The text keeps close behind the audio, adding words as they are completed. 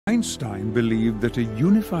Einstein believed that a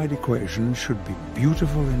unified equation should be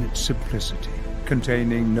beautiful in its simplicity,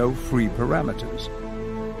 containing no free parameters.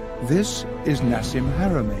 This is Nassim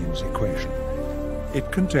Haramein's equation.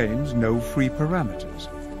 It contains no free parameters,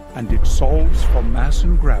 and it solves for mass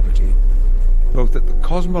and gravity, both at the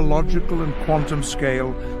cosmological and quantum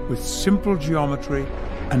scale, with simple geometry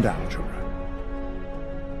and algebra.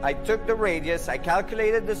 I took the radius, I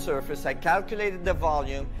calculated the surface, I calculated the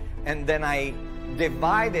volume, and then I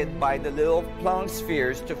divided by the little Planck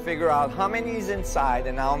spheres to figure out how many is inside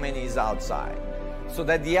and how many is outside. So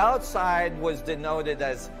that the outside was denoted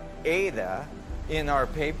as eta in our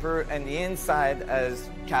paper and the inside as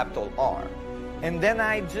capital R. And then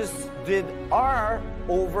I just did R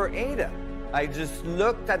over eta. I just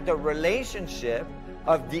looked at the relationship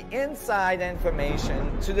of the inside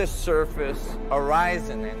information to the surface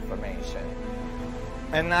horizon information.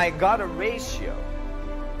 And I got a ratio.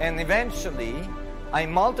 And eventually, I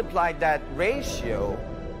multiplied that ratio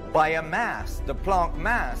by a mass, the Planck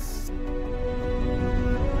mass.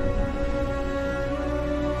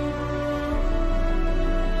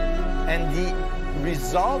 And the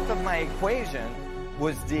result of my equation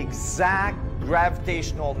was the exact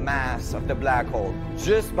gravitational mass of the black hole,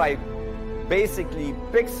 just by basically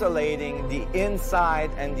pixelating the inside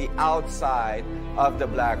and the outside of the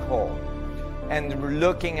black hole and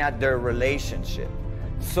looking at their relationship.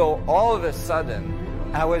 So all of a sudden,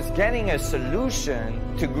 I was getting a solution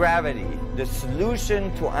to gravity, the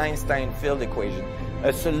solution to Einstein field equation,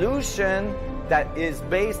 a solution that is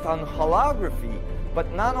based on holography,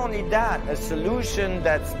 but not only that, a solution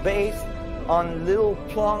that's based on little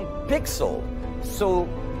Planck pixel, so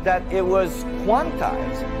that it was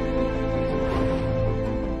quantized.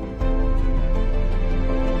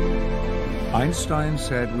 Einstein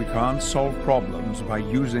said we can't solve problems by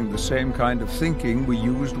using the same kind of thinking we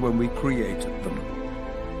used when we created them.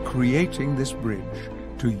 Creating this bridge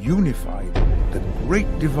to unify the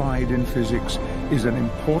great divide in physics is an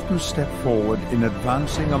important step forward in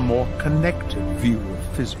advancing a more connected view of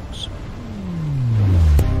physics.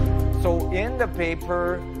 So in the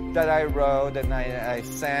paper that I wrote and I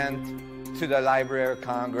sent to the Library of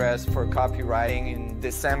Congress for copywriting in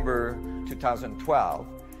December 2012,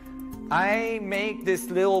 I make this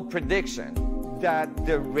little prediction that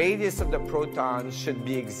the radius of the proton should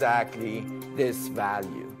be exactly this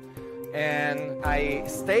value. And I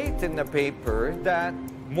state in the paper that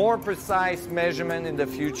more precise measurement in the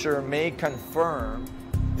future may confirm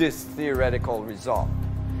this theoretical result.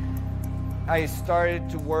 I started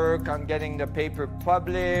to work on getting the paper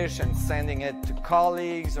published and sending it to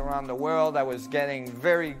colleagues around the world. I was getting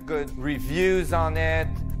very good reviews on it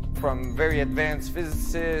from very advanced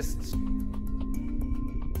physicists.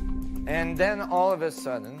 And then all of a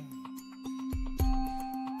sudden,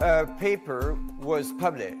 a paper was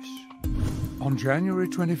published. On January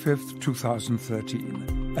 25th,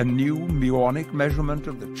 2013, a new muonic measurement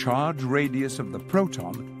of the charge radius of the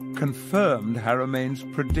proton confirmed Haramein's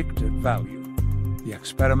predicted value. The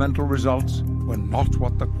experimental results were not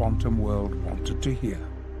what the quantum world wanted to hear.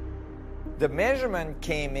 The measurement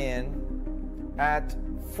came in at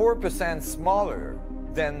 4% smaller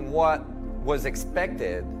than what was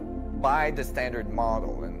expected by the standard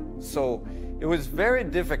model. And so it was very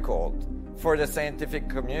difficult for the scientific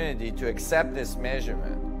community to accept this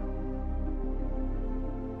measurement.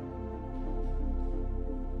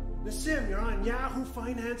 Nassim, you're on Yahoo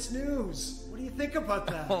Finance News. What do you think about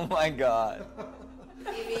that? Oh my God.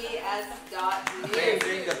 PBS.news.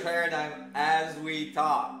 Changing the paradigm as we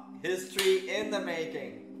talk. History in the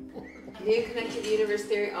making. New connected universe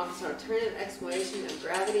theory offers an alternative explanation of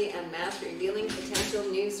gravity and mass, revealing potential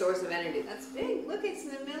new source of energy. That's big. Look, it's in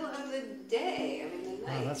the middle of the day. I mean, the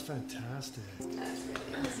night. Oh, that's fantastic. That's really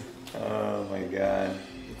awesome. Oh my God.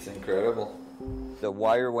 It's incredible. The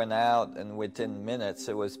wire went out, and within minutes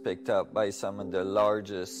it was picked up by some of the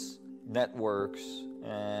largest networks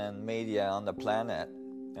and media on the planet.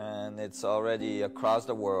 And it's already across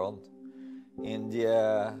the world.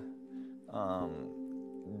 India,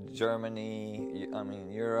 Germany,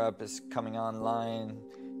 Europe is coming online.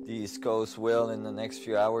 The East Coast will in the next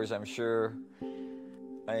few hours, I'm sure.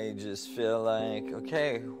 I just feel like,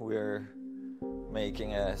 okay, we're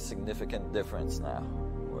making a significant difference now.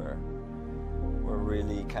 We're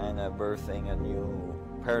really kind of birthing a new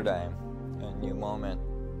paradigm, a new moment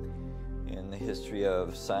in the history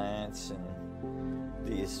of science and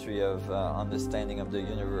the history of understanding of the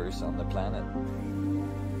universe on the planet.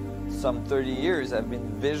 Some 30 years I've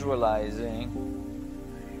been visualizing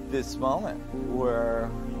this moment where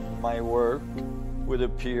my work would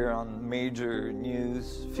appear on major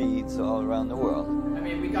news feeds all around the world. I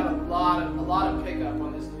mean, we got a lot of pickup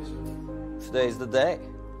on this news today's the day.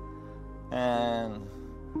 And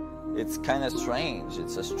it's kind of strange.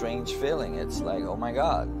 It's a strange feeling. It's like, oh my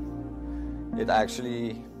God, it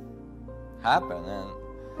actually happened.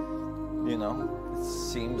 And, you know, it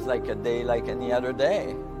seems like a day like any other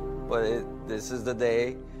day. But this is the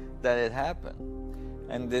day that it happened.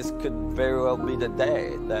 And this could very well be the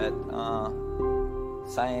day that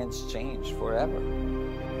science changed forever.